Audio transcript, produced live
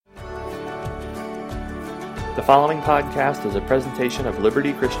The following podcast is a presentation of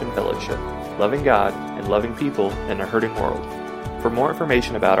Liberty Christian Fellowship, loving God and loving people in a hurting world. For more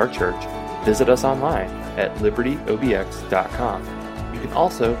information about our church, visit us online at libertyobx.com. You can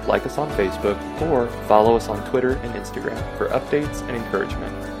also like us on Facebook or follow us on Twitter and Instagram for updates and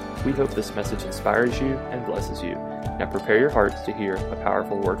encouragement. We hope this message inspires you and blesses you. Now prepare your hearts to hear a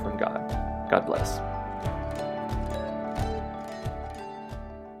powerful word from God. God bless.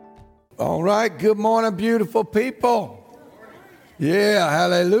 All right, good morning, beautiful people. Yeah,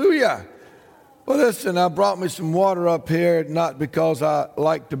 hallelujah. Well, listen, I brought me some water up here, not because I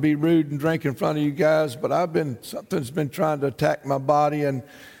like to be rude and drink in front of you guys, but something's been trying to attack my body, and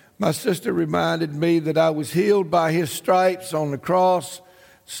my sister reminded me that I was healed by his stripes on the cross,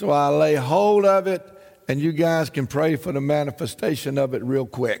 so I lay hold of it, and you guys can pray for the manifestation of it real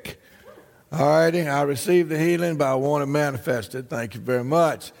quick. All righty, I received the healing, but I want it manifested. Thank you very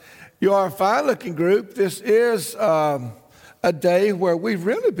much. You are a fine-looking group. This is a day where we've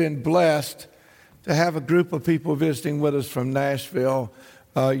really been blessed to have a group of people visiting with us from Nashville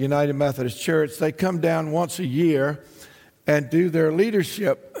United Methodist Church. They come down once a year and do their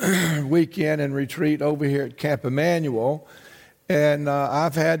leadership weekend and retreat over here at Camp Emmanuel. And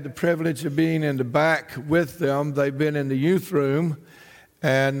I've had the privilege of being in the back with them. They've been in the youth room,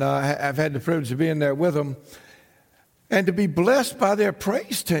 and I've had the privilege of being there with them and to be blessed by their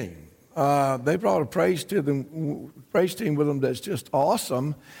praise team. They brought a praise team with them that's just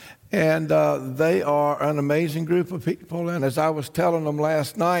awesome, and they are an amazing group of people. And as I was telling them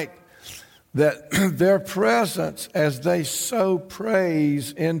last night, that their presence as they sow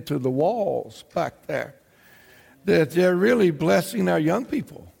praise into the walls back there, that they're really blessing our young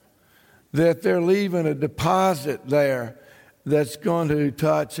people, that they're leaving a deposit there that's going to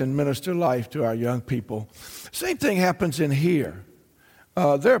touch and minister life to our young people. Same thing happens in here.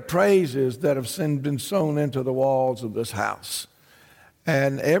 There are praises that have been sown into the walls of this house.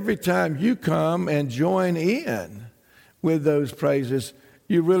 And every time you come and join in with those praises,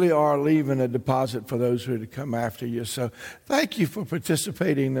 you really are leaving a deposit for those who are to come after you. So thank you for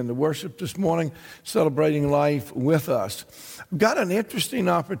participating in the worship this morning, celebrating life with us. I've got an interesting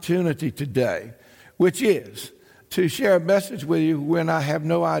opportunity today, which is to share a message with you when I have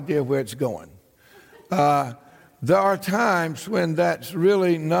no idea where it's going. There are times when that's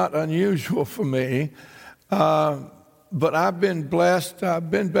really not unusual for me, but I've been blessed.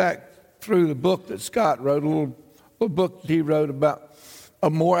 I've been back through the book that Scott wrote, a little book that he wrote about a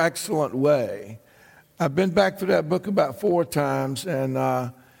more excellent way. I've been back through that book about 4 times,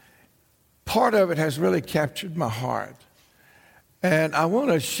 and part of it has really captured my heart. And I want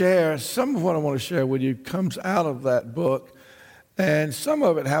to share, some of what I want to share with you comes out of that book. And some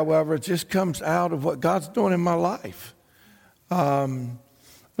of it, however, just comes out of what God's doing in my life. The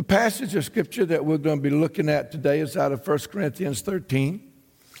passage of Scripture that we're going to be looking at today is out of 1 Corinthians 13.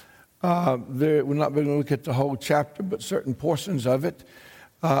 We're not going to look at the whole chapter, but certain portions of it.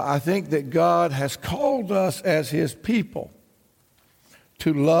 I think that God has called us as His people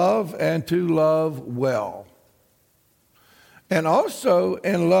to love and to love well. And also,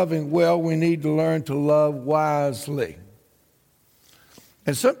 in loving well, we need to learn to love wisely.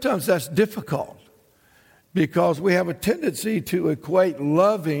 And sometimes that's difficult because we have a tendency to equate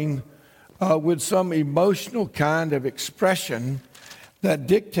loving with some emotional kind of expression that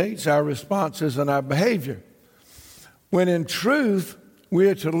dictates our responses and our behavior. When in truth, we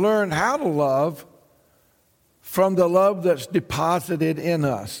are to learn how to love from the love that's deposited in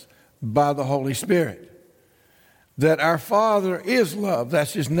us by the Holy Spirit. That our Father is love,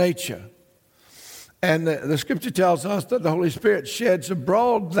 that's His nature. And the Scripture tells us that the Holy Spirit sheds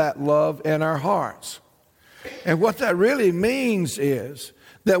abroad that love in our hearts. And what that really means is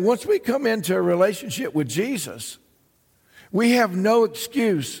that once we come into a relationship with Jesus, we have no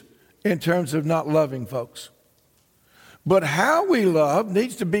excuse in terms of not loving folks. But how we love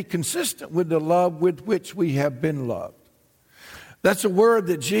needs to be consistent with the love with which we have been loved. That's a word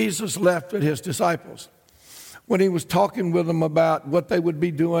that Jesus left with His disciples when He was talking with them about what they would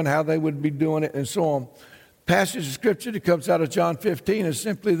be doing, how they would be doing it, and so on. Passage of Scripture that comes out of John 15 is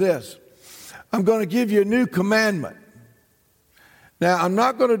simply this: I'm going to give you a new commandment. Now, I'm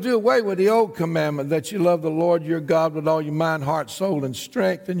not going to do away with the old commandment that you love the Lord your God with all your mind, heart, soul, and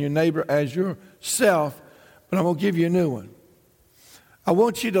strength, and your neighbor as yourself, but I'm going to give you a new one. I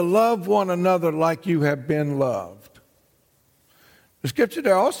want you to love one another like you have been loved. The Scripture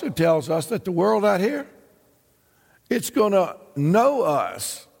there also tells us that the world out here, it's going to know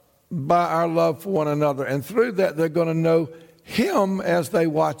us by our love for one another. And through that, they're going to know Him as they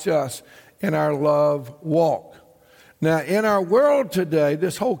watch us in our love walk. Now, in our world today,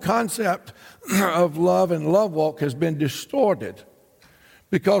 this whole concept of love and love walk has been distorted.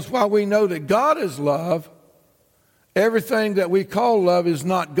 Because while we know that God is love, everything that we call love is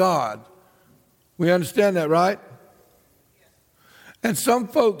not God. We understand that, right? And some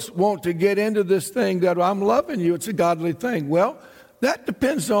folks want to get into this thing that I'm loving you, it's a godly thing. Well, that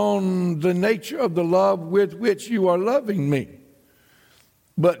depends on the nature of the love with which you are loving me.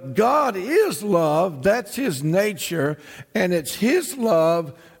 But God is love, that's His nature, and it's His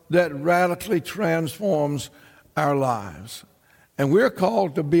love that radically transforms our lives. And we're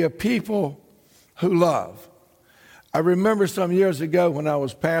called to be a people who love. I remember some years ago when I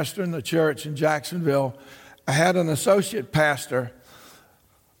was pastoring the church in Jacksonville, I had an associate pastor.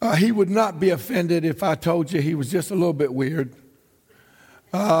 He would not be offended if I told you he was just a little bit weird.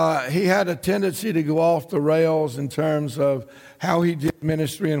 He had a tendency to go off the rails in terms of how he did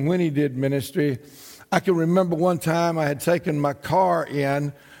ministry and when he did ministry. I can remember one time I had taken my car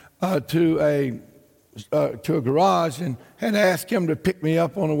in to a garage and had asked him to pick me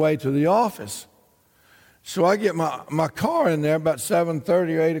up on the way to the office. So I get my car in there about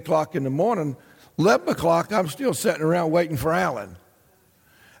 7:30 or 8 o'clock in the morning. 11 o'clock, I'm still sitting around waiting for Alan.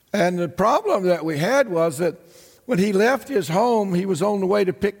 And the problem that we had was that when he left his home, he was on the way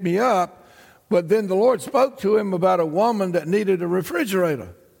to pick me up, but then the Lord spoke to him about a woman that needed a refrigerator.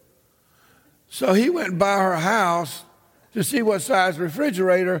 So he went by her house to see what size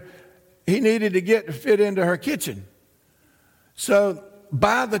refrigerator he needed to get to fit into her kitchen. So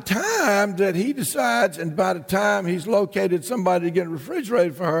by the time that he decides and by the time he's located somebody to get a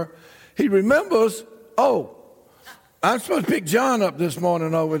refrigerator for her, he remembers, oh, I'm supposed to pick John up this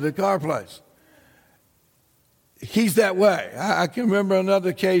morning over at the car place. He's that way. I can remember another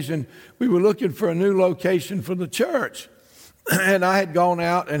occasion, we were looking for a new location for the church. And I had gone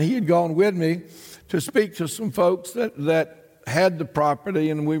out and he had gone with me to speak to some folks that had the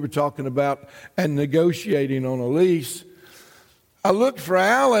property, and we were talking about and negotiating on a lease. I looked for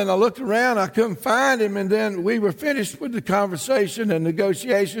Alan, I looked around, I couldn't find him, and then we were finished with the conversation and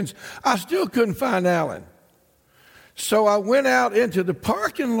negotiations. I still couldn't find Alan. So I went out into the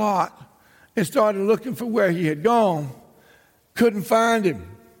parking lot and started looking for where he had gone. Couldn't find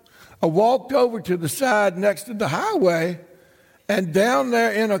him. I walked over to the side next to the highway, and down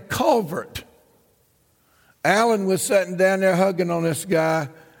there in a culvert, Alan was sitting down there hugging on this guy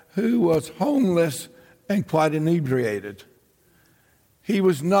who was homeless and quite inebriated. He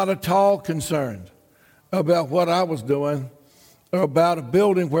was not at all concerned about what I was doing or about a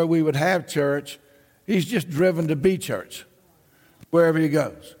building where we would have church. He's just driven to be church, wherever he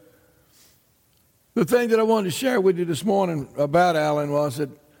goes. The thing that I wanted to share with you this morning about Alan was that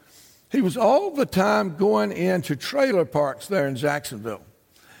he was all the time going into trailer parks there in Jacksonville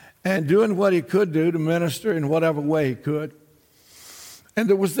and doing what he could do to minister in whatever way he could. And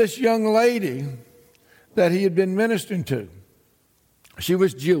there was this young lady that he had been ministering to. She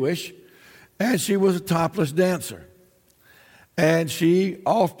was Jewish, and she was a topless dancer. And she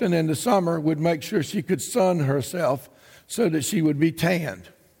often in the summer would make sure she could sun herself so that she would be tanned.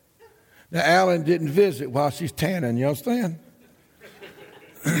 Now, Alan didn't visit while she's tanning, you understand?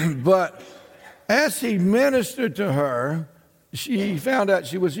 But as he ministered to her, she found out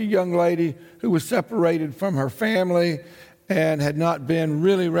she was a young lady who was separated from her family and had not been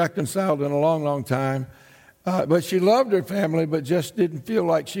really reconciled in a long, long time. But she loved her family, but just didn't feel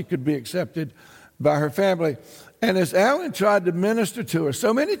like she could be accepted by her family. And as Alan tried to minister to her,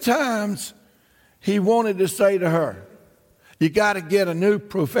 so many times he wanted to say to her, you got to get a new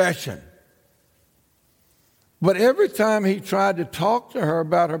profession. But every time he tried to talk to her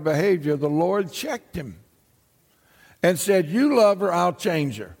about her behavior, the Lord checked him and said, you love her, I'll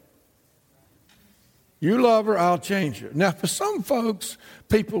change her. You love her, I'll change her. Now, for some folks,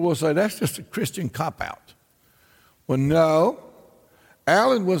 people will say, that's just a Christian cop-out. Well, no.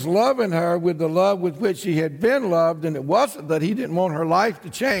 Alan was loving her with the love with which he had been loved, and it wasn't that he didn't want her life to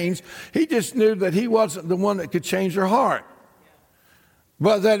change. He just knew that he wasn't the one that could change her heart.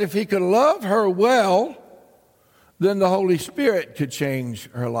 But that if he could love her well, then the Holy Spirit could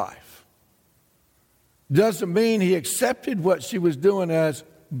change her life. Doesn't mean he accepted what she was doing as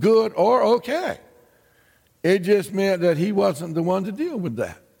good or okay. It just meant that he wasn't the one to deal with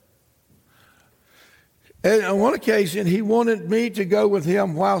that. And on one occasion, he wanted me to go with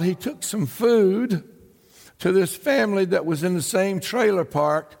him while he took some food to this family that was in the same trailer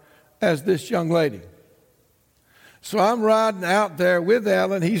park as this young lady. So I'm riding out there with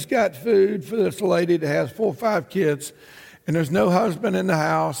Alan. He's got food for this lady that has 4 or 5 kids, and there's no husband in the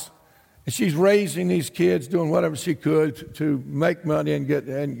house. And she's raising these kids, doing whatever she could to make money and get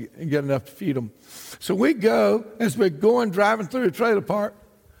enough to feed them. So we go, as we're going, driving through the trailer park,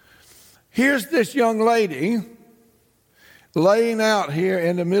 here's this young lady laying out here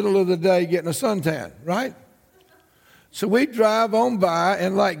in the middle of the day getting a suntan, right? So we drive on by,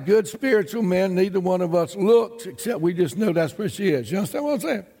 and like good spiritual men, neither one of us looks, except we just know that's where she is. You understand what I'm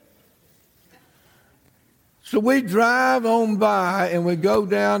saying? So we drive on by, and we go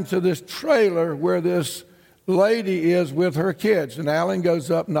down to this trailer where this lady is with her kids. And Alan goes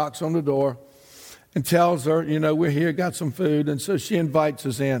up, knocks on the door, and tells her, we're here, got some food. And so she invites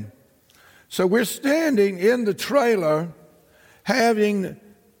us in. So we're standing in the trailer, having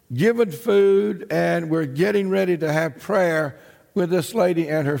given food, and we're getting ready to have prayer with this lady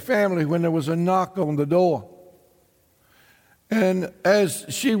and her family when there was a knock on the door. And as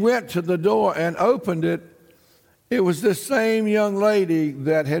she went to the door and opened it, it was this same young lady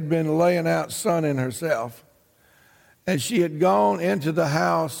that had been laying out sunning herself. And she had gone into the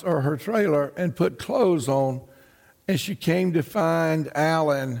house or her trailer and put clothes on, and she came to find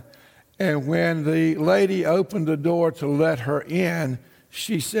Alan. And when the lady opened the door to let her in,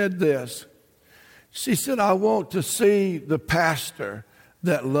 she said this. She said, I want to see the pastor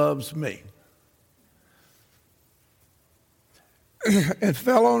that loves me. And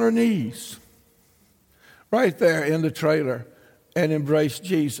fell on her knees right there in the trailer and embraced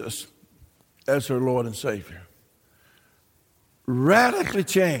Jesus as her Lord and Savior. Radically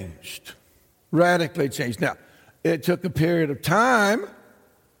changed. Radically changed. Now, it took a period of time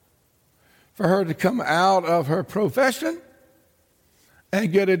for her to come out of her profession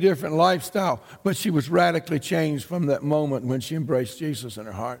and get a different lifestyle. But she was radically changed from that moment when she embraced Jesus in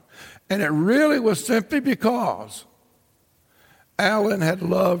her heart. And it really was simply because Alan had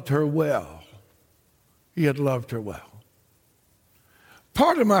loved her well. He had loved her well.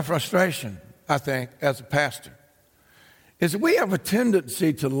 Part of my frustration, I think, as a pastor, is that we have a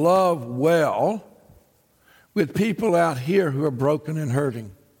tendency to love well with people out here who are broken and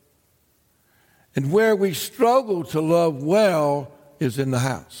hurting. And where we struggle to love well is in the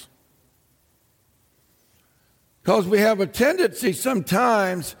house. Because we have a tendency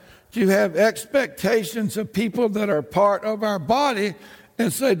sometimes to have expectations of people that are part of our body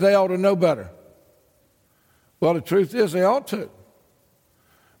and say they ought to know better. Well, the truth is they ought to.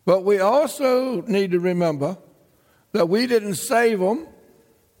 But we also need to remember that we didn't save them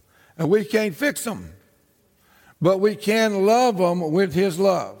and we can't fix them. But we can love them with His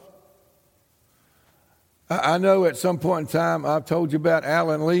love. I know at some point in time I've told you about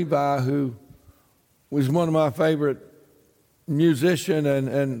Alan Levi, who was one of my favorite musician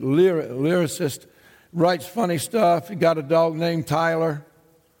and lyricist, writes funny stuff. He got a dog named Tyler,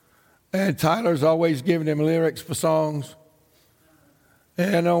 and Tyler's always giving him lyrics for songs.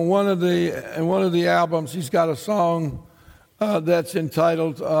 And on one of the albums, he's got a song that's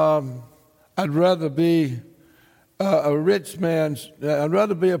entitled "I'd rather be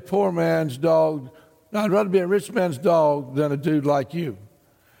a poor man's dog. I'd rather be a rich man's dog than a dude like you."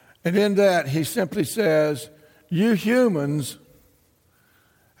 And in that, he simply says, you humans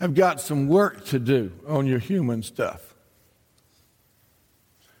have got some work to do on your human stuff.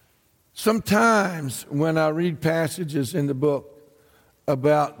 Sometimes when I read passages in the book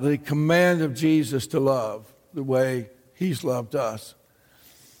about the command of Jesus to love the way He's loved us,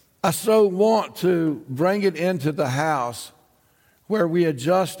 I so want to bring it into the house where we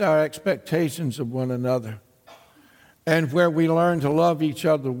adjust our expectations of one another and where we learn to love each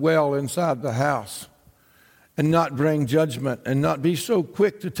other well inside the house and not bring judgment and not be so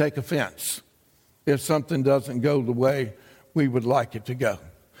quick to take offense if something doesn't go the way we would like it to go.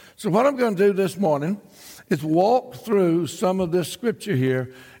 So what I'm going to do this morning is walk through some of this scripture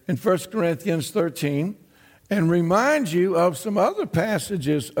here in 1 Corinthians 13 and remind you of some other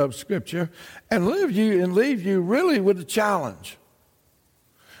passages of scripture and leave you really with a challenge.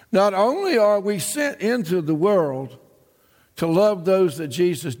 Not only are we sent into the world to love those that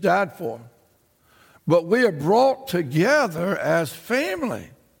Jesus died for, but we are brought together as family,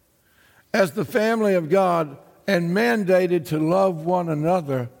 as the family of God, and mandated to love one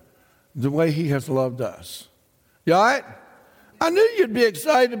another the way He has loved us. You all right? I knew you'd be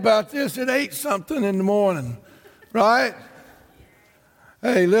excited about this at 8-something in the morning, right?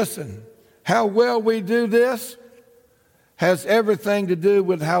 Hey, listen, how well we do this has everything to do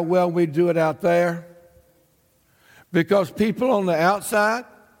with how well we do it out there. Because people on the outside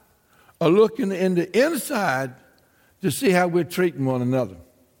are looking in the inside to see how we're treating one another.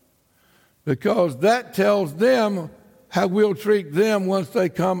 Because that tells them how we'll treat them once they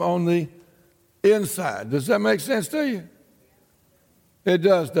come on the inside. Does that make sense to you? It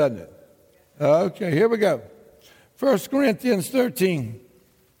does, doesn't it? Okay, here we go. 1 Corinthians 13.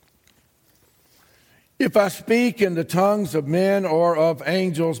 If I speak in the tongues of men or of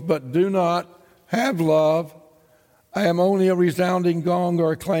angels, but do not have love, I am only a resounding gong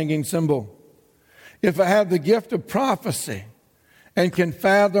or a clanging cymbal. If I have the gift of prophecy and can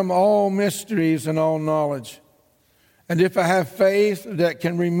fathom all mysteries and all knowledge, and if I have faith that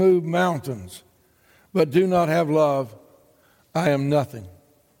can remove mountains, but do not have love, I am nothing.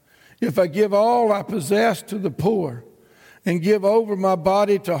 If I give all I possess to the poor and give over my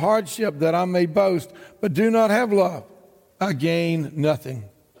body to hardship that I may boast, but do not have love, I gain nothing.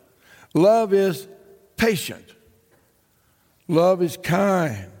 Love is patient. Love is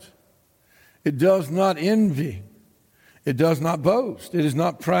kind. It does not envy. It does not boast. It is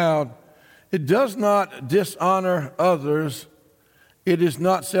not proud. It does not dishonor others. It is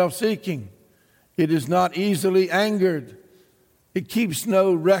not self-seeking. It is not easily angered. It keeps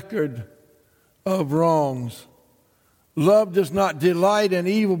no record of wrongs. Love does not delight in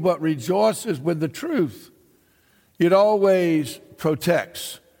evil, but rejoices with the truth. It always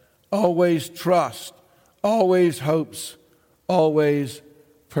protects, always trusts, always hopes, always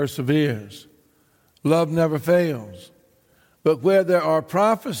perseveres. Love never fails. But where there are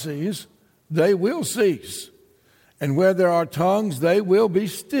prophecies, they will cease. And where there are tongues, they will be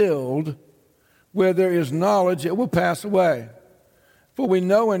stilled. Where there is knowledge, it will pass away. For we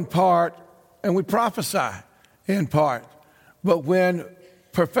know in part, and we prophesy in part. But when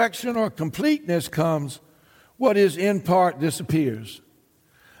perfection or completeness comes, what is in part disappears.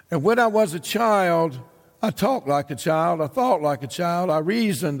 And when I was a child, I talked like a child, I thought like a child, I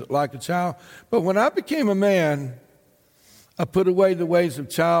reasoned like a child. But when I became a man, I put away the ways of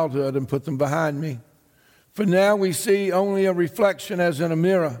childhood and put them behind me. For now we see only a reflection as in a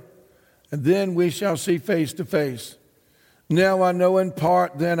mirror, and then we shall see face to face. Now I know in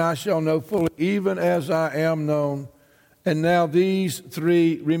part, then I shall know fully, even as I am known. And now these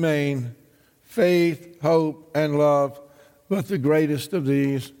three remain, faith, hope, and love. But the greatest of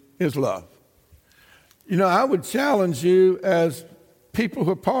these is love. You know, I would challenge you as people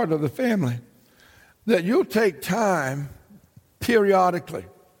who are part of the family that you'll take time periodically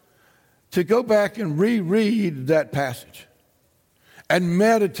to go back and reread that passage and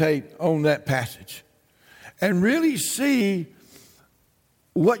meditate on that passage and really see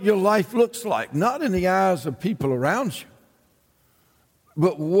what your life looks like, not in the eyes of people around you,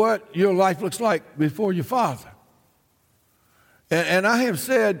 but what your life looks like before your Father. And I have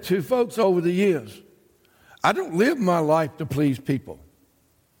said to folks over the years, I don't live my life to please people.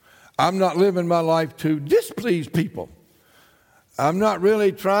 I'm not living my life to displease people. I'm not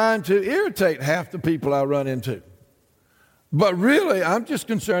really trying to irritate half the people I run into. But really, I'm just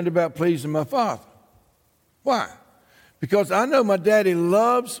concerned about pleasing my Father. Why? Because I know my daddy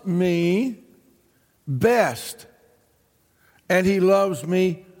loves me best, and he loves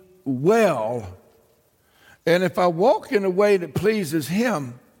me well. And if I walk in a way that pleases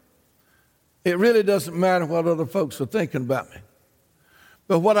him, it really doesn't matter what other folks are thinking about me.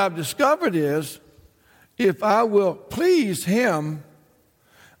 But what I've discovered is, if I will please him,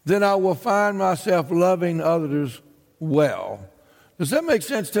 then I will find myself loving others well. Does that make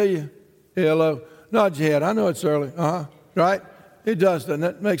sense to you? Hello? Nod your head. I know it's early. Right? It does, doesn't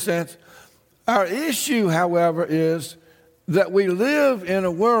it? Make sense? Our issue, however, is that we live in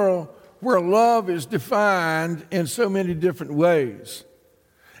a world where love is defined in so many different ways.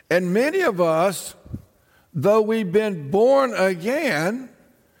 And many of us, though we've been born again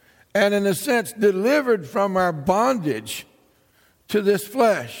and in a sense delivered from our bondage to this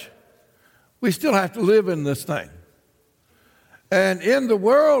flesh, we still have to live in this thing. And in the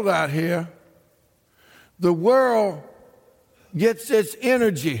world out here, the world gets its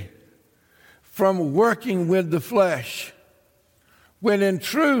energy from working with the flesh, when in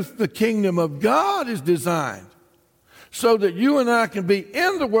truth the kingdom of God is designed so that you and I can be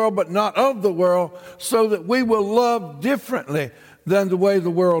in the world but not of the world, so that we will love differently than the way the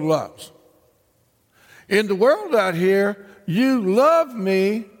world loves. In the world out here, you love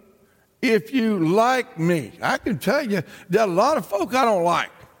me if you like me. I can tell you, there are a lot of folk I don't like,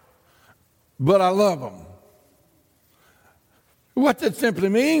 but I love them. What that simply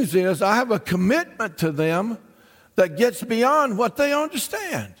means is I have a commitment to them that gets beyond what they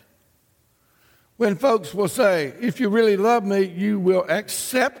understand. When folks will say, if you really love me, you will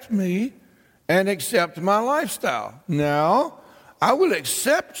accept me and accept my lifestyle. Now, I will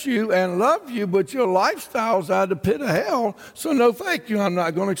accept you and love you, but your lifestyle's out of the pit of hell, so no thank you, I'm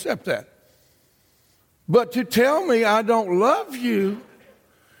not going to accept that. But to tell me I don't love you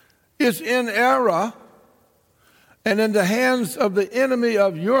is in error, and in the hands of the enemy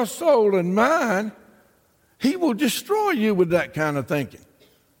of your soul and mine, he will destroy you with that kind of thinking.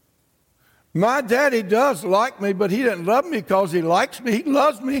 My daddy does like me, but he doesn't love me because he likes me. He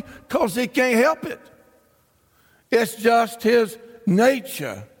loves me because he can't help it. It's just his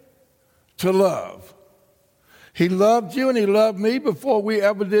nature to love. He loved you and he loved me before we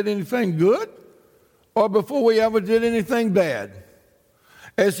ever did anything good or before we ever did anything bad.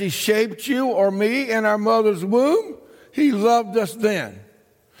 As he shaped you or me in our mother's womb, he loved us then.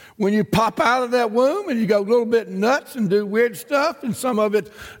 When you pop out of that womb and you go a little bit nuts and do weird stuff and some of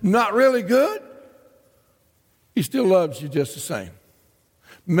it not really good, he still loves you just the same.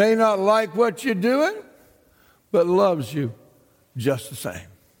 May not like what you're doing, but loves you just the same.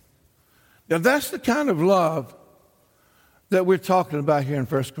 Now that's the kind of love that we're talking about here in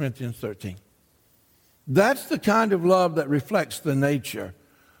 1 Corinthians 13. That's the kind of love that reflects the nature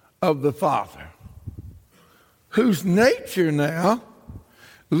of the Father, whose nature now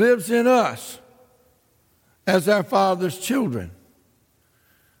lives in us as our Father's children,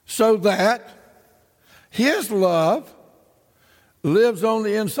 so that his love lives on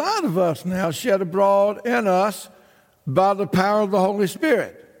the inside of us now, shed abroad in us by the power of the Holy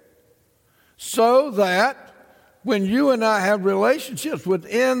Spirit, so that when you and I have relationships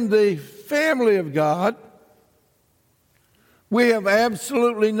within the family of God, we have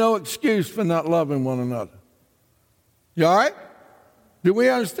absolutely no excuse for not loving one another. You all right? Do we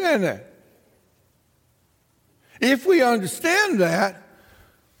understand that? If we understand that,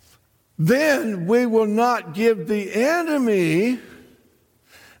 then we will not give the enemy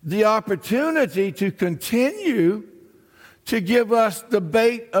the opportunity to continue to give us the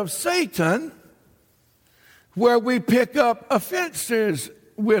bait of Satan, where we pick up offenses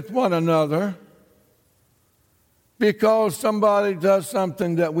with one another because somebody does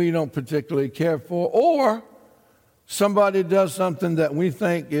something that we don't particularly care for, or somebody does something that we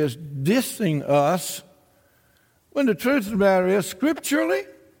think is dissing us, when the truth of the matter is, scripturally,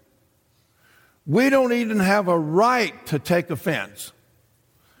 we don't even have a right to take offense.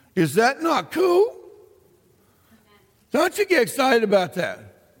 Is that not cool? Don't you get excited about that?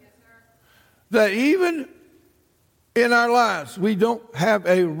 Yes, sir. That even in our lives, we don't have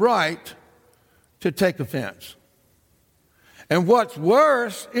a right to take offense. And what's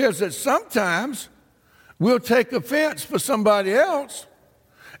worse is that sometimes we'll take offense for somebody else,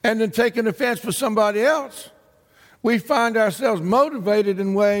 and then taking offense for somebody else, we find ourselves motivated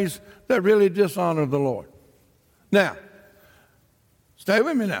in ways that really dishonor the Lord. Now, stay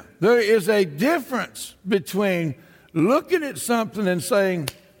with me now. There is a difference between looking at something and saying,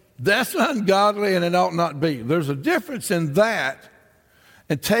 that's ungodly and it ought not be. There's a difference in that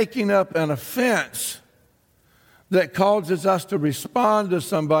and taking up an offense that causes us to respond to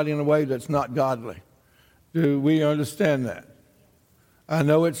somebody in a way that's not godly. Do we understand that? I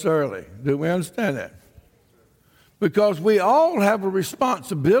know it's early. Do we understand that? Because we all have a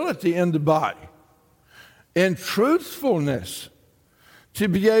responsibility in the body, in truthfulness, to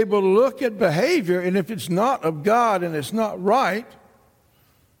be able to look at behavior, and if it's not of God and it's not right,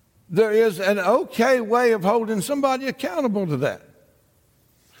 there is an okay way of holding somebody accountable to that.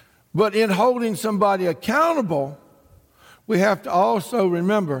 But in holding somebody accountable, we have to also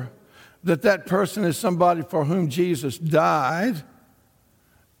remember that that person is somebody for whom Jesus died,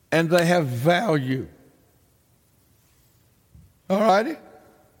 and they have value. All righty?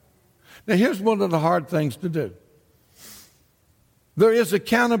 Now here's one of the hard things to do. There is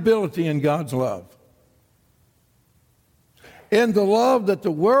accountability in God's love. In the love that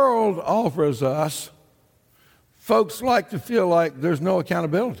the world offers us, folks like to feel like there's no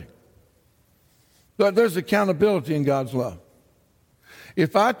accountability. But there's accountability in God's love.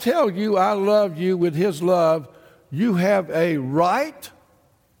 If I tell you I love you with His love, you have a right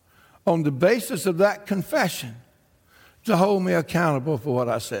on the basis of that confession to hold me accountable for what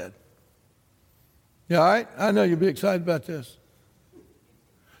I said. You all right? I know you'll be excited about this.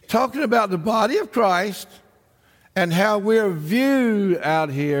 Talking about the body of Christ and how we're viewed out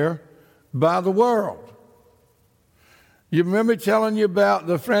here by the world. You remember telling you about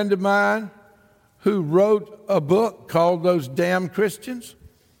the friend of mine who wrote a book called Those Damn Christians?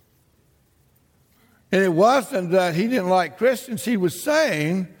 And it wasn't that he didn't like Christians. He was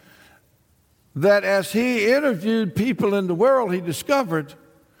saying that as he interviewed people in the world, he discovered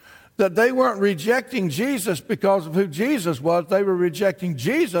that they weren't rejecting Jesus because of who Jesus was. They were rejecting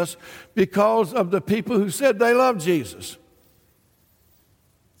Jesus because of the people who said they loved Jesus.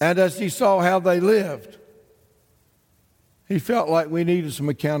 And as he saw how they lived, he felt like we needed some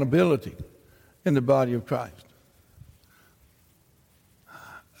accountability in the body of Christ.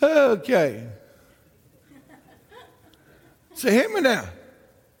 Okay. So hear me now.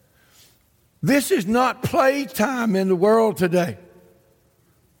 This is not playtime in the world today.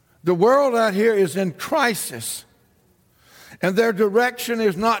 The world out here is in crisis. And their direction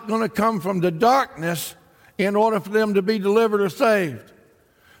is not going to come from the darkness in order for them to be delivered or saved.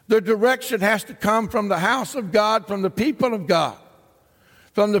 Their direction has to come from the house of God, from the people of God,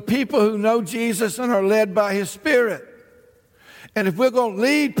 from the people who know Jesus and are led by His Spirit. And if we're going to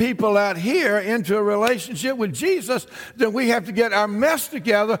lead people out here into a relationship with Jesus, then we have to get our mess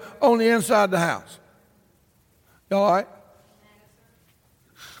together on the inside of the house. You all right?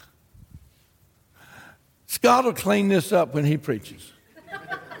 Scott will clean this up when he preaches.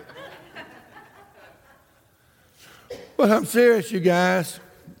 But I'm serious, you guys.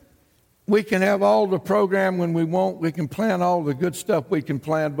 We can have all the program when we want. We can plan all the good stuff we can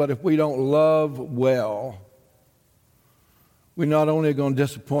plan. But if we don't love well, we're not only going to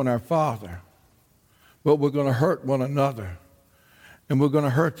disappoint our Father, but we're going to hurt one another. And we're going to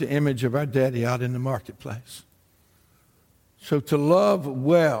hurt the image of our daddy out in the marketplace. So to love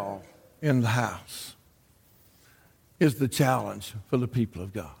well in the house is the challenge for the people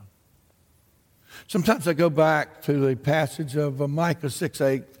of God. Sometimes I go back to the passage of Micah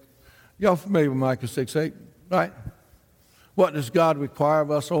 6:8. Y'all familiar with Micah 6:8, right? What does God require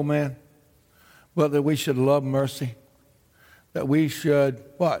of us, oh man? Well, that we should love mercy, that we should,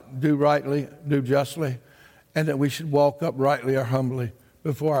 what? Do rightly, do justly, and that we should walk uprightly or humbly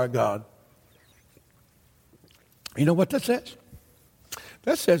before our God. You know what that says?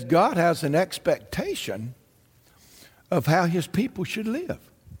 That says God has an expectation of how His people should live.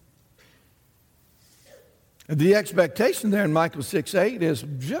 The expectation there in Micah 6:8 is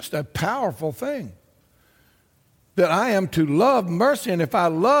just a powerful thing. That I am to love mercy, and if I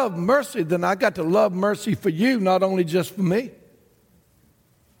love mercy, then I got to love mercy for you, not only just for me.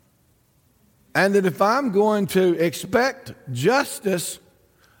 And that if I'm going to expect justice,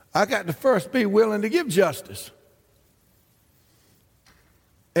 I got to first be willing to give justice.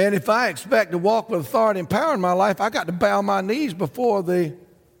 And if I expect to walk with authority and power in my life, I got to bow my knees before the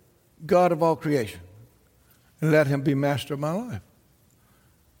God of all creation and let Him be master of my life.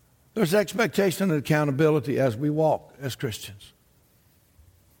 There's expectation and accountability as we walk as Christians.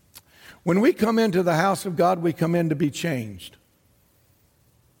 When we come into the house of God, we come in to be changed.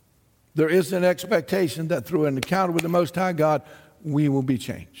 There is an expectation that through an encounter with the Most High God, we will be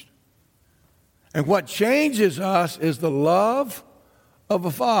changed. And what changes us is the love of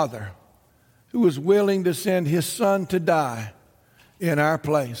a Father who was willing to send His Son to die in our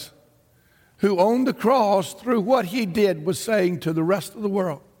place, who on the cross, through what He did, was saying to the rest of the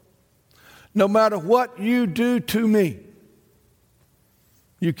world, no matter what you do to me,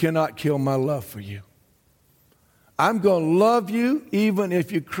 you cannot kill my love for you. I'm going to love you even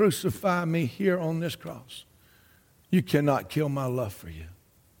if you crucify me here on this cross. You cannot kill my love for you.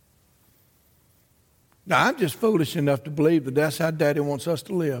 Now, I'm just foolish enough to believe that that's how Daddy wants us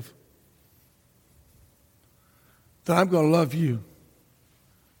to live. That I'm going to love you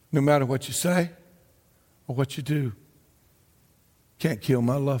no matter what you say or what you do. Can't kill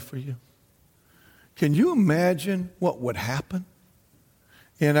my love for you. Can you imagine what would happen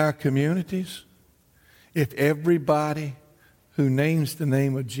in our communities if everybody who names the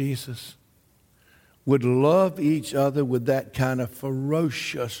name of Jesus would love each other with that kind of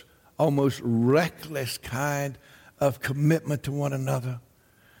ferocious, almost reckless kind of commitment to one another,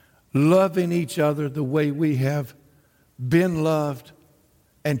 loving each other the way we have been loved,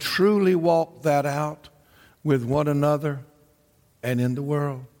 and truly walk that out with one another and in the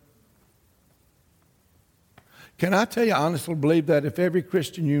world? Can I tell you, I honestly believe that if every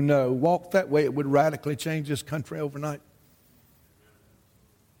Christian you know walked that way, it would radically change this country overnight.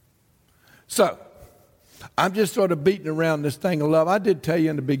 So, I'm just sort of beating around this thing of love. I did tell you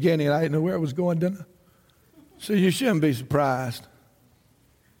in the beginning I didn't know where it was going, didn't I? So you shouldn't be surprised.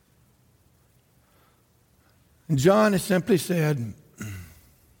 And John has simply said,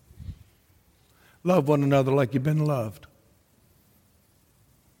 love one another like you've been loved.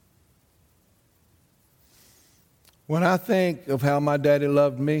 When I think of how my daddy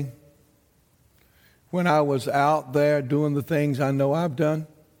loved me, when I was out there doing the things I know I've done,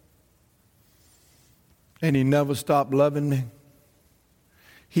 and he never stopped loving me.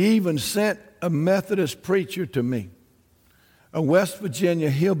 He even sent a Methodist preacher to me, a West Virginia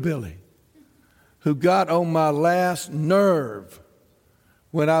hillbilly, who got on my last nerve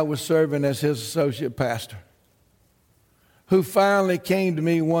when I was serving as his associate pastor, who finally came to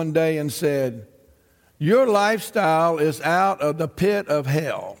me one day and said, your lifestyle is out of the pit of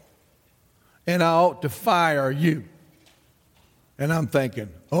hell, and I ought to fire you. And I'm thinking,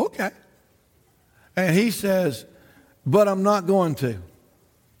 okay. And he says, But I'm not going to.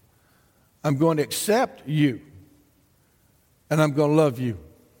 I'm going to accept you. And I'm going to love you.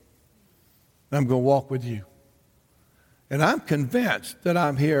 And I'm going to walk with you. And I'm convinced that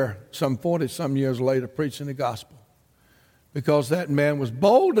I'm here some 40-some years later preaching the gospel. Because that man was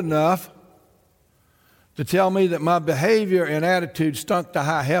bold enough to tell me that my behavior and attitude stunk to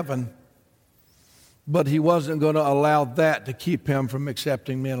high heaven, but he wasn't going to allow that to keep him from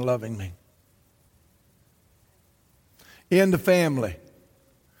accepting me and loving me. In the family,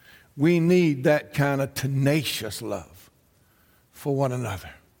 we need that kind of tenacious love for one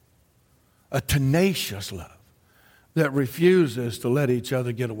another. A tenacious love that refuses to let each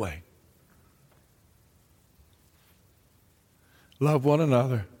other get away. Love one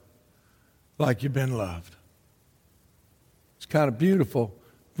another like you've been loved. It's kind of beautiful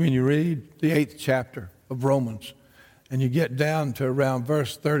when you read the 8th chapter of Romans and you get down to around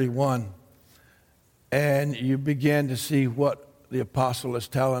verse 31 and you begin to see what the apostle is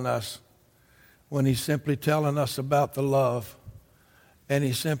telling us when he's simply telling us about the love. And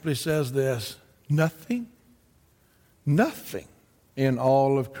he simply says this: nothing in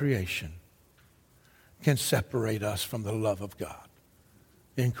all of creation can separate us from the love of God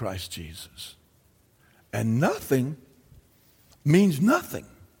in Christ Jesus. And nothing means nothing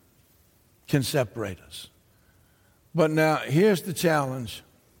can separate us. But now, here's the challenge.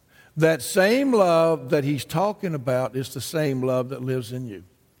 That same love that he's talking about is the same love that lives in you.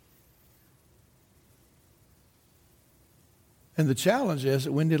 And the challenge is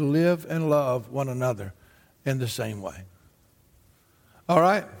that we need to live and love one another in the same way. All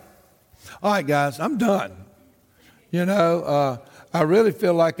right? All right, guys, I'm done. You know, I really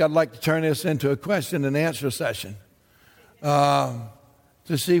feel like I'd like to turn this into a question and answer session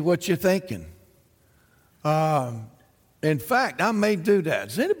to see what you're thinking. In fact, I may do that.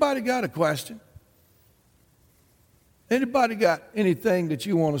 Has anybody got a question? Anybody got anything that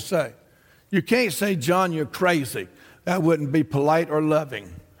you want to say? You can't say, John, you're crazy. That wouldn't be polite or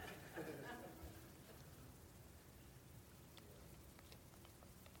loving.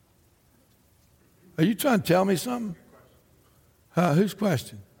 Are you trying to tell me something? Whose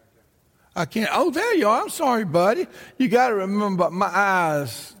question? I can't. Oh, there you are. I'm sorry, buddy. You got to remember, my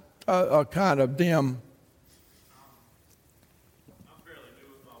eyes are kind of dim.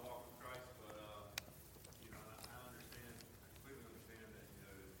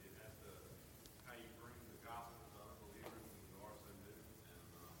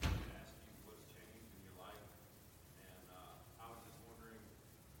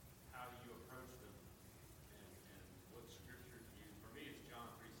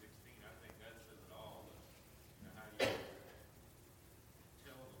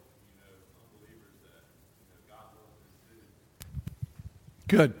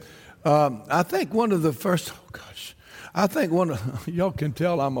 Good. I think one of the first, y'all can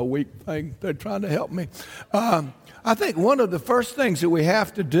tell I'm a weak thing. They're trying to help me. I think one of the first things that we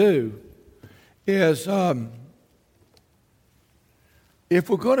have to do is if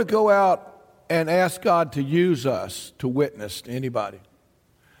we're going to go out and ask God to use us to witness to anybody,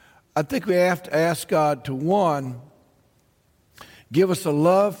 I think we have to ask God to, one, give us a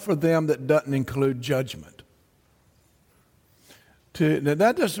love for them that doesn't include judgment. Now,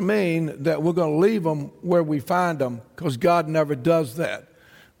 that doesn't mean that we're going to leave them where we find them, because God never does that.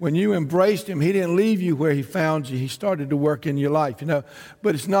 When you embraced Him, He didn't leave you where He found you. He started to work in your life, you know.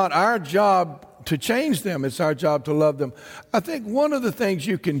 But it's not our job to change them. It's our job to love them. I think one of the things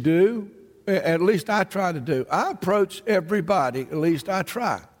you can do, at least I try to do, I approach everybody, at least I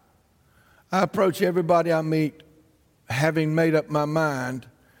try. I approach everybody I meet having made up my mind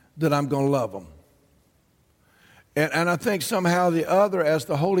that I'm going to love them. And I think somehow the other, as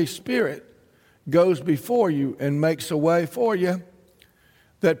the Holy Spirit goes before you and makes a way for you,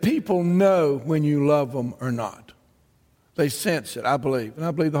 that people know when you love them or not. They sense it, I believe. And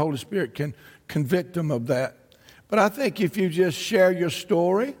I believe the Holy Spirit can convict them of that. But I think if you just share your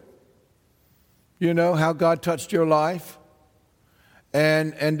story, you know, how God touched your life,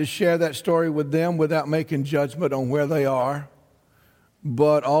 and to share that story with them without making judgment on where they are,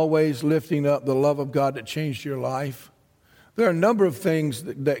 but always lifting up the love of God that changed your life. There are a number of things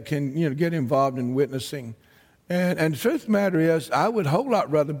that can, you know, get involved in witnessing. And the truth of the matter is, I would a whole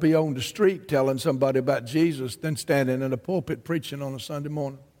lot rather be on the street telling somebody about Jesus than standing in a pulpit preaching on a Sunday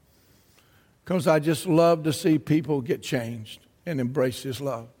morning. Because I just love to see people get changed and embrace His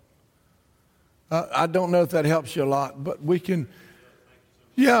love. I don't know if that helps you a lot, but we can...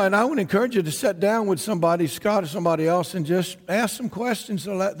 Yeah, and I would encourage you to sit down with somebody, Scott or somebody else, and just ask some questions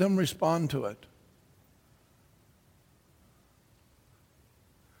and let them respond to it.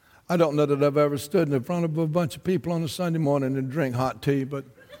 I don't know that I've ever stood in front of a bunch of people on a Sunday morning and drink hot tea, but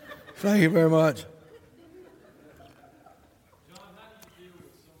thank you very much. John, how do you deal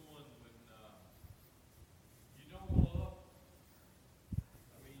with someone when you don't want to love them?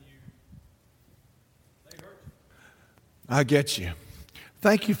 They hurt you. I get you.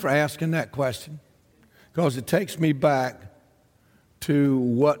 Thank you for asking that question, because it takes me back to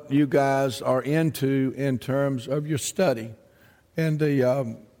what you guys are into in terms of your study and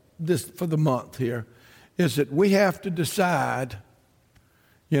this for the month here, is that we have to decide,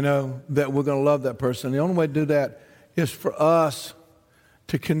 that we're going to love that person. The only way to do that is for us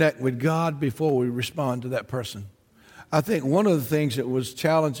to connect with God before we respond to that person. I think one of the things that was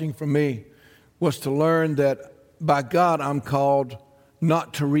challenging for me was to learn that by God I'm called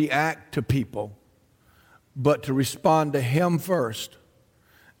not to react to people, but to respond to Him first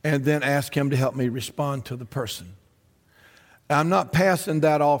and then ask Him to help me respond to the person. I'm not passing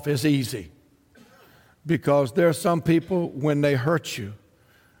that off as easy, because there are some people, when they hurt you,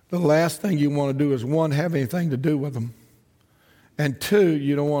 the last thing you want to do is, one, have anything to do with them, and two,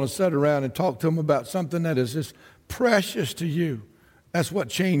 you don't want to sit around and talk to them about something that is just precious to you. That's what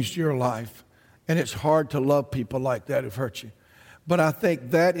changed your life, and it's hard to love people like that who've hurt you. But I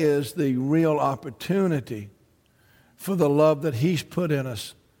think that is the real opportunity for the love that He's put in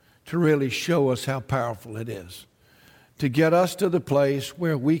us to really show us how powerful it is, to get us to the place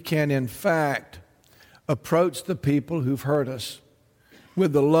where we can, in fact, approach the people who've hurt us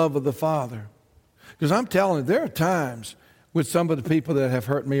with the love of the Father. Because I'm telling you, there are times with some of the people that have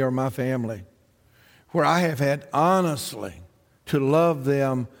hurt me or my family where I have had honestly to love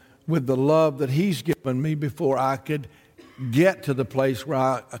them with the love that He's given me before I could get to the place where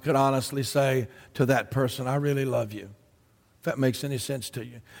I could honestly say to that person, I really love you. If that makes any sense to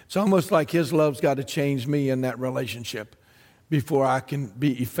you. It's almost like His love's got to change me in that relationship before I can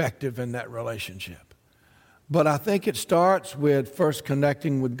be effective in that relationship. But I think it starts with first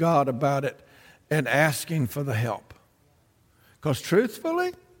connecting with God about it and asking for the help. Because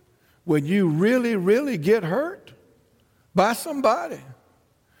truthfully, when you really, really get hurt by somebody,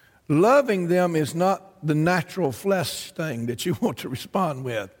 loving them is not the natural flesh thing that you want to respond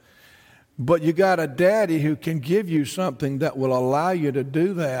with. But you got a daddy who can give you something that will allow you to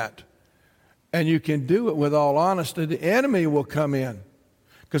do that. And you can do it with all honesty. The enemy will come in.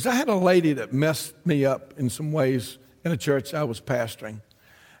 Because I had a lady that messed me up in some ways in a church I was pastoring.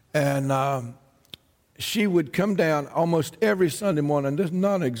 And she would come down almost every Sunday morning. This is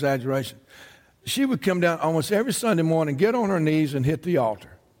not an exaggeration. She would come down almost every Sunday morning, get on her knees and hit the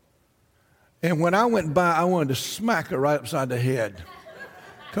altar. And when I went by, I wanted to smack her right upside the head.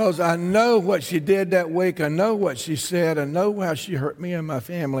 Because I know what she did that week. I know what she said. I know how she hurt me and my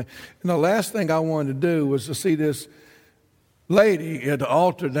family. And the last thing I wanted to do was to see this lady at the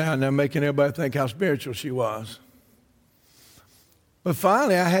altar down there making everybody think how spiritual she was. But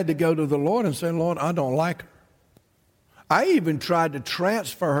finally, I had to go to the Lord and say, Lord, I don't like her. I even tried to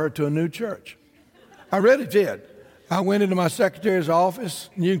transfer her to a new church. I really did. I went into my secretary's office,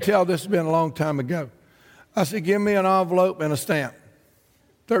 and you can tell this has been a long time ago. I said, give me an envelope and a stamp.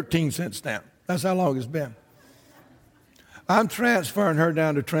 13-cent stamp. That's how long it's been. I'm transferring her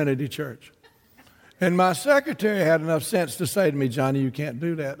down to Trinity Church. And my secretary had enough sense to say to me, Johnny, you can't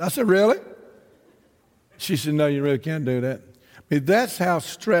do that. I said, really? She said, no, you really can't do that. I mean, that's how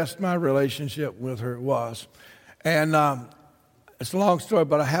stressed my relationship with her was. And it's a long story,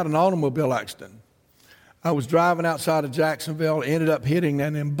 but I had an automobile accident. I was driving outside of Jacksonville, ended up hitting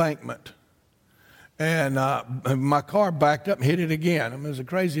an embankment. And my car backed up and hit it again. I mean, it was a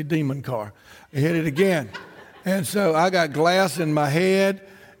crazy demon car. I hit it again. And so I got glass in my head,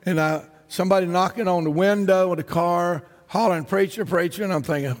 and somebody knocking on the window of the car, hollering, preacher, preacher, and I'm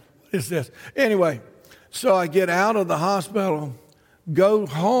thinking, what is this? Anyway, so I get out of the hospital, go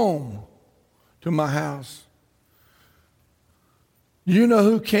home to my house. You know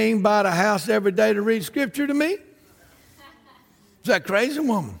who came by the house every day to read scripture to me? It's that crazy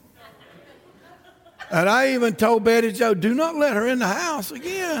woman. And I even told Betty Jo, do not let her in the house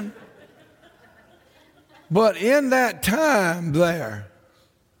again. But in that time there,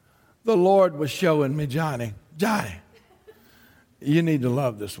 the Lord was showing me, Johnny, you need to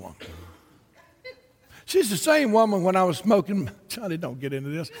love this woman. She's the same woman when I was smoking, Johnny, don't get into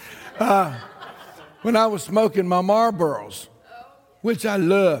this. When I was smoking my Marlboros, which I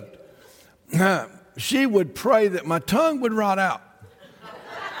loved, she would pray that my tongue would rot out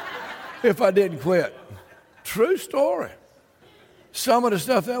if I didn't quit. True story. Some of the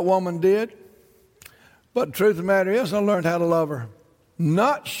stuff that woman did. But the truth of the matter is, I learned how to love her.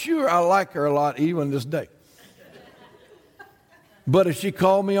 Not sure I like her a lot even this day. But if she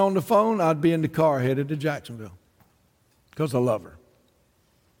called me on the phone, I'd be in the car headed to Jacksonville because I love her.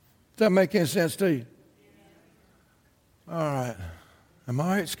 Does that make any sense to you? All right. Am I all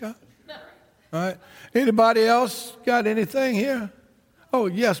right, Scott? All right. Anybody else got anything here? Oh,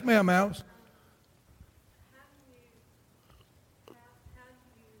 yes, ma'am, Alice.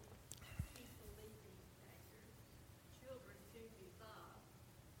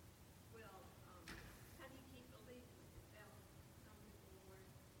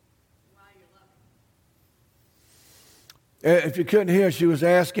 If you couldn't hear, she was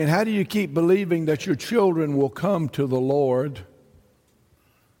asking, how do you keep believing that your children will come to the Lord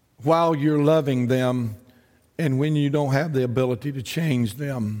while you're loving them and when you don't have the ability to change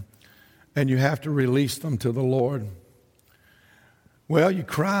them and you have to release them to the Lord? Well, you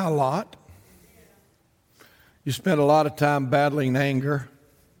cry a lot. You spend a lot of time battling anger,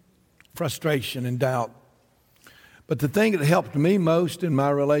 frustration, and doubt. But the thing that helped me most in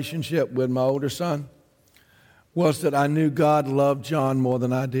my relationship with my older son was that I knew God loved John more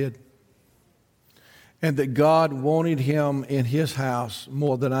than I did. And that God wanted him in his house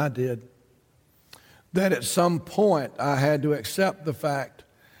more than I did. That at some point I had to accept the fact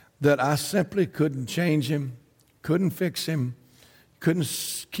that I simply couldn't change him, couldn't fix him,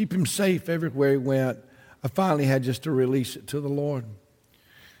 couldn't keep him safe everywhere he went. I finally had just to release it to the Lord.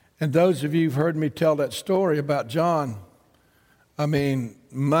 And those of you who've heard me tell that story about John, I mean,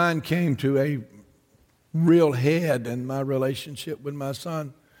 mine came to a real head in my relationship with my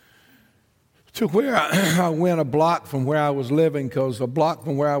son, to where I went a block from where I was living, because a block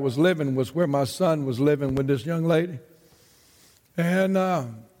from where I was living was where my son was living with this young lady. And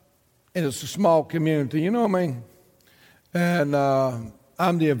it's a small community, you know what I mean? And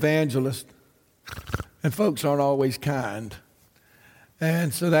I'm the evangelist, and folks aren't always kind.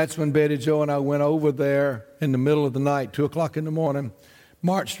 And so that's when Betty Jo and I went over there in the middle of the night, 2 o'clock in the morning,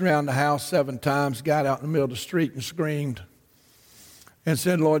 marched around the house 7 times, got out in the middle of the street and screamed and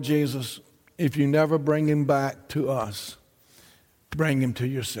said, Lord Jesus, if you never bring him back to us, bring him to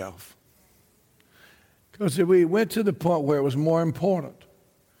yourself. Because we went to the point where it was more important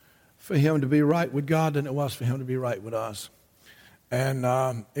for him to be right with God than it was for him to be right with us.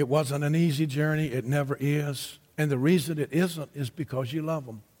 And it wasn't an easy journey. It never is. And the reason it isn't is because you love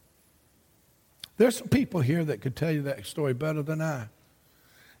them. There's some people here that could tell you that story better than I,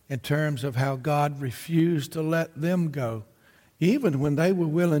 in terms of how God refused to let them go, even when they were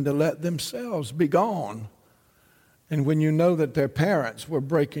willing to let themselves be gone. And when you know that their parents were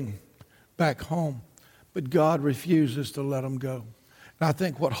breaking back home, but God refuses to let them go. And I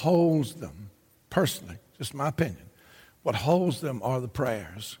think what holds them, personally, just my opinion, what holds them are the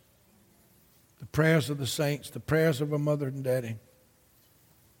prayers. The prayers of the saints, the prayers of a mother and daddy.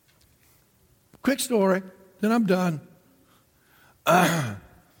 Quick story, then I'm done. I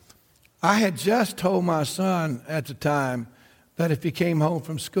had just told my son at the time that if he came home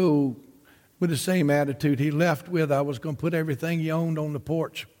from school with the same attitude he left with, I was going to put everything he owned on the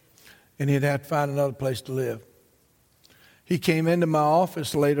porch and he'd have to find another place to live. He came into my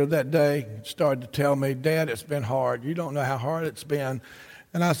office later that day and started to tell me, Dad, it's been hard. You don't know how hard it's been.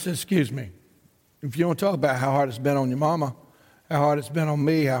 And I said, excuse me, if you want to talk about how hard it's been on your mama, how hard it's been on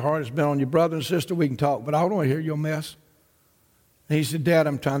me, how hard it's been on your brother and sister, we can talk, but I don't want to hear your mess. And he said, Dad,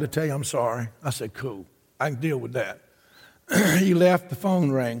 I'm trying to tell you I'm sorry. I said, cool, I can deal with that. He left, the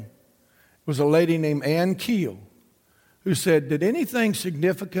phone rang. It was a lady named Ann Keel who said, did anything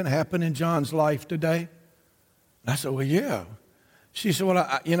significant happen in John's life today? And I said, well, yeah. She said, well,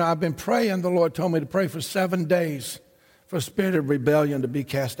 I've been praying. The Lord told me to pray for 7 days for a spirit of rebellion to be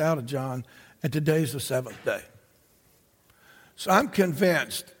cast out of John, and today's the 7th day. So I'm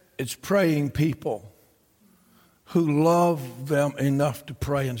convinced it's praying people who love them enough to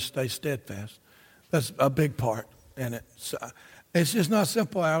pray and stay steadfast. That's a big part in it. So it's just not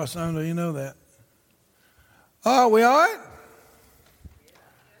simple, Alice. I know you know that. Are we all right?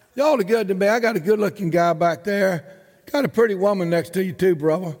 Y'all are good to me. I got a good-looking guy back there. Got a pretty woman next to you too,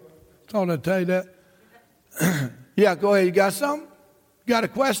 brother. Thought I'd tell you that. Yeah, go ahead. You got something? Got a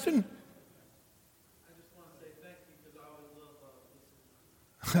question? I just want to say thank you because I always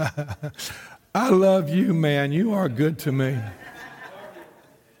love listening. I love you, man. You are good to me.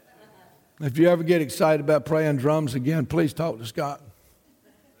 If you ever get excited about playing drums again, please talk to Scott.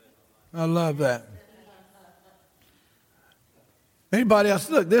 I love that. Anybody else?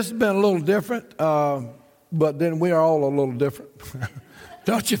 Look, this has been a little different, but then we are all a little different.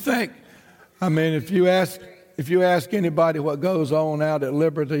 Don't you think? I mean, if you ask anybody what goes on out at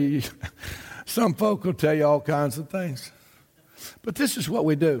Liberty, some folk will tell you all kinds of things. But this is what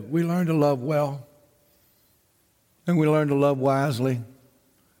we do. We learn to love well. and we learn to love wisely,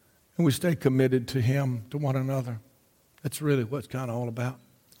 and we stay committed to Him, to one another. That's really what it's kind of all about.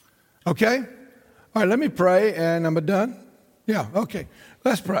 Okay? All right, let me pray, and am I done? Yeah, okay.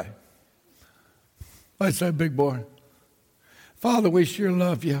 Let's pray. Let's say, big boy. Father, we sure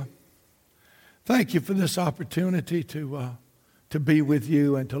love you. Thank you for this opportunity to be with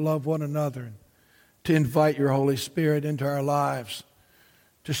you and to love one another, and to invite your Holy Spirit into our lives,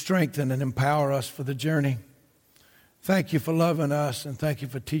 to strengthen and empower us for the journey. Thank you for loving us, and thank you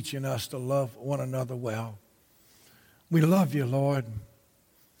for teaching us to love one another well. We love you, Lord.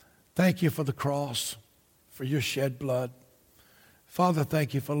 Thank you for the cross, for your shed blood. Father,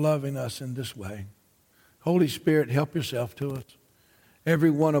 thank you for loving us in this way. Holy Spirit, help yourself to us.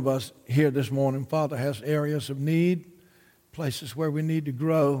 Every one of us here this morning, Father, has areas of need, places where we need to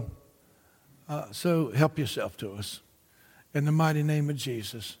grow. So help yourself to us. In the mighty name of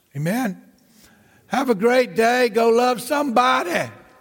Jesus. Amen. Have a great day. Go love somebody.